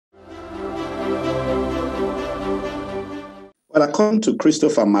Well, according to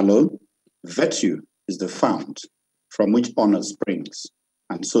Christopher Marlowe, virtue is the fount from which honor springs.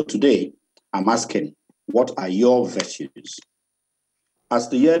 And so today, I'm asking, what are your virtues? As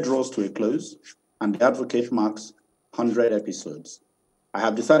the year draws to a close and the Advocate marks 100 episodes, I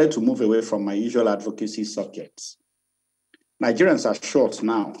have decided to move away from my usual advocacy subjects. Nigerians are short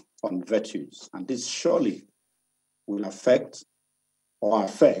now on virtues, and this surely will affect or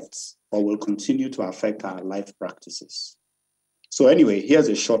affects or will continue to affect our life practices. So anyway, here's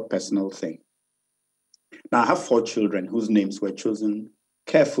a short personal thing. Now, I have 4 children whose names were chosen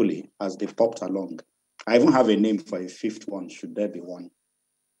carefully as they popped along. I even have a name for a 5th one, should there be one.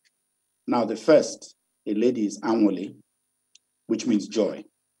 Now, the first, a lady, is Anwole, which means joy.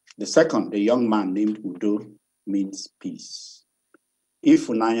 The second, a young man named Udo, means peace.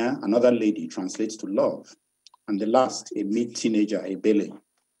 Ifunanya, another lady, translates to love. And the last, a mid-teenager, Ebele,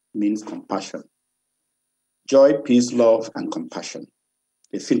 means compassion. Joy, peace, love, and compassion.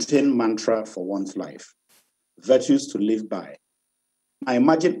 A fitting mantra for one's life. Virtues to live by. I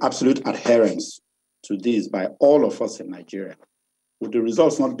imagine absolute adherence to these by all of us in Nigeria. Would the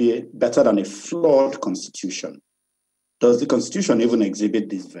results not be better than a flawed constitution? Does the constitution even exhibit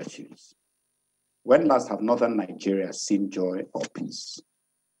these virtues? When last have northern Nigeria seen joy or peace?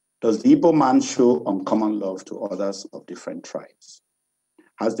 Does the Igbo man show uncommon love to others of different tribes?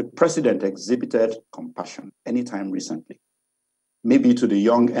 Has the president exhibited compassion anytime recently? Maybe to the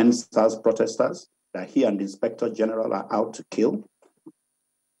young NSAS protesters that he and the Inspector General are out to kill?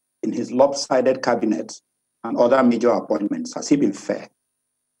 In his lopsided cabinet and other major appointments, has he been fair?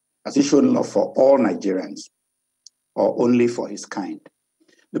 Has he shown love for all Nigerians or only for his kind?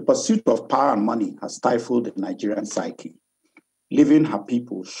 The pursuit of power and money has stifled the Nigerian psyche, leaving her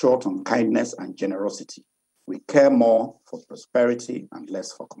people short on kindness and generosity. We care more for prosperity and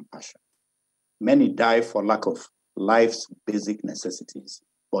less for compassion. Many die for lack of life's basic necessities,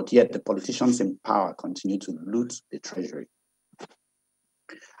 but yet the politicians in power continue to loot the treasury.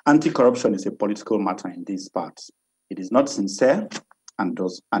 Anti-corruption is a political matter in these parts. It is not sincere and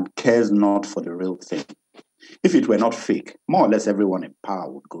cares not for the real thing. If it were not fake, more or less everyone in power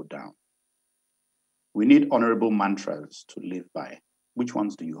would go down. We need honorable mantras to live by. Which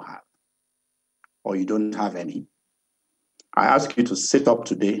ones do you have? Or you don't have any? I ask you to sit up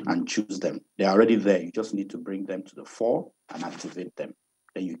today and choose them. They're already there. You just need to bring them to the fore and activate them.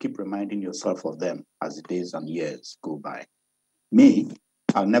 Then you keep reminding yourself of them as the days and years go by. Me,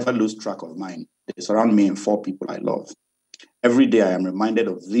 I'll never lose track of mine. They surround me and 4 people I love. Every day I am reminded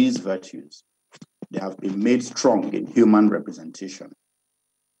of these virtues. They have been made strong in human representation.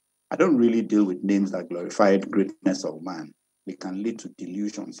 I don't really deal with names that glorify the greatness of man. They can lead to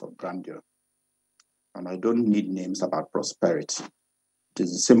delusions of grandeur. And I don't need names about prosperity. It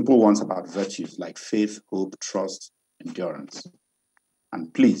is the simple ones about virtues like faith, hope, trust, endurance.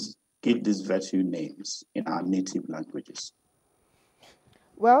 And please give these virtue names in our native languages.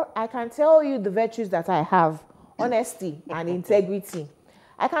 Well, I can tell you the virtues that I have: honesty and integrity.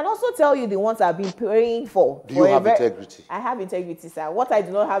 I can also tell you the ones I've been praying for. Do you have integrity? I have integrity, sir. What I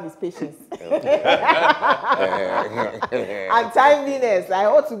do not have is patience. And timeliness. I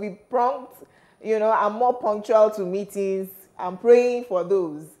ought to be prompt. You know, I'm more punctual to meetings. I'm praying for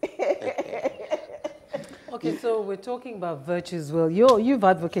those. Okay, so we're talking about virtues. Well, you've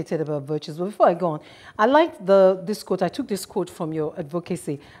advocated about virtues. But before I go on, I liked this quote. I took this quote from your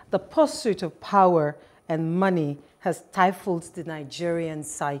advocacy. The pursuit of power and money has stifled the Nigerian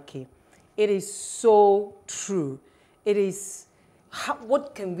psyche. It is so true. It is,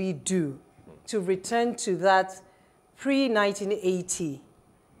 what can we do to return to that pre-1980?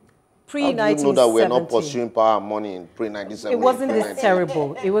 How do you know that we're not pursuing power and money in pre-1970? It wasn't this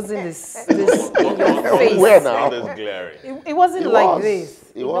terrible. It wasn't this in your face. Where now? It wasn't like this.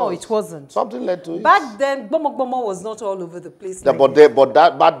 No, it wasn't. Something led to it. Back then, Gomo was not all over the place. Yeah, like but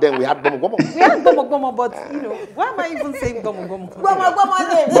back then we had Gomo. We had Gomo, but you know, why am I even saying Gomo?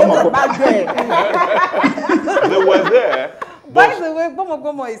 Gomo back then. They were there. By the way,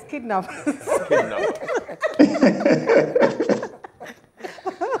 Gomo is kidnapped.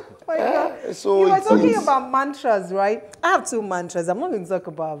 So you were talking about mantras, right? I have 2 mantras. I'm not going to talk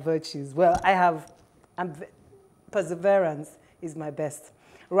about virtues. Well, perseverance is my best,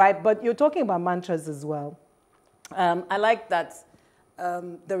 right? But you're talking about mantras as well. I like that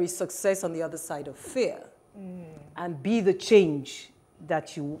there is success on the other side of fear, and be the change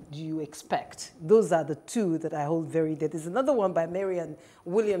that you expect. Those are the 2 that I hold very dear. There's another one by Marianne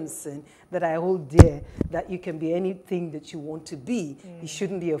Williamson that I hold dear, that you can be anything that you want to be. You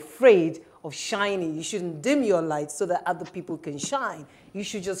shouldn't be afraid of shining. You shouldn't dim your light so that other people can shine. You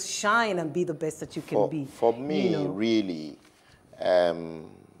should just shine and be the best that you can be. For me, really,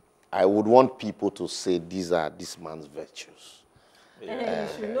 I would want people to say these are this man's virtues. You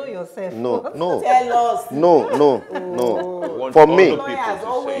should know yourself. No. Tell us. No. For me,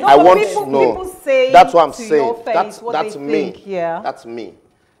 I No, want people say that's what I'm to saying. your face what That's they me. think, yeah. That's me.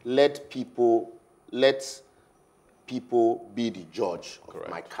 Let people be the judge of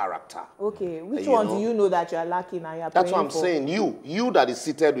my character. Okay, which You one know? do you know that you are lacking and you are That's praying what I'm for? saying. You that is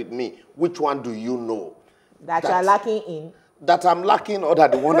seated with me, which one do you know? That you are lacking in? That I'm lacking or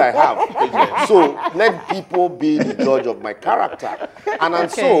that the one I have. So let people be the judge of my character. And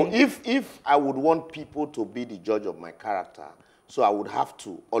so if I would want people to be the judge of my character, so I would have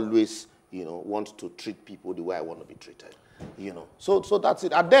to always, want to treat people the way I want to be treated. So that's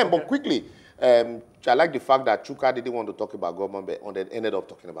it. And then, but quickly, I like the fact that Chuka didn't want to talk about government, but ended up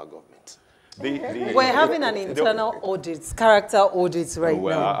talking about government. We're having an internal audit, character audit right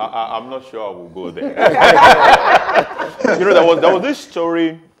now. I'm not sure I will go there. There was this story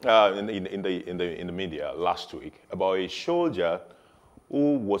in the media last week about a soldier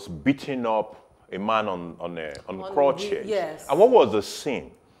who was beating up a man on crutches. Yes. And what was the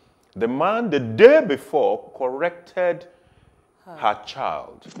scene? The man the day before corrected her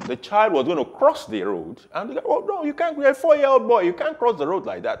child. The child was going to cross the road, and the guy, oh no, you can't. You're a 4-year-old boy. You can't cross the road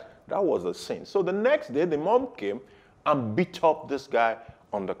like that. That was the sin. So the next day, the mom came and beat up this guy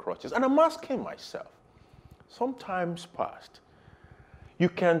on the crutches. And I'm asking myself, sometimes past, you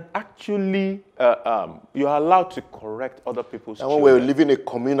can actually, you're allowed to correct other people's children. When we're living a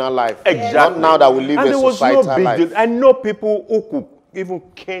communal life. Exactly. Not now that we live a societal life. Deal. I know people who could even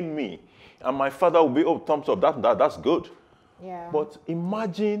cane me. And my father would be, oh, thumbs up, that's good. Yeah. But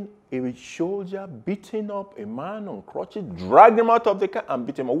imagine a soldier beating up a man on crutches, drag him out of the car and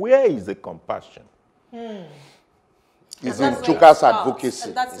beat him up. Where is the compassion? It's in Chuka's advocacy.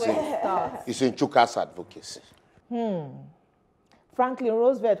 And that's where it starts. It's in Chuka's advocacy. Franklin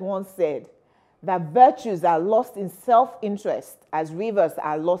Roosevelt once said that virtues are lost in self-interest as rivers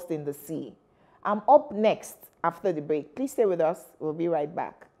are lost in the sea. I'm up next after the break. Please stay with us. We'll be right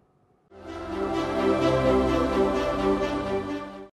back.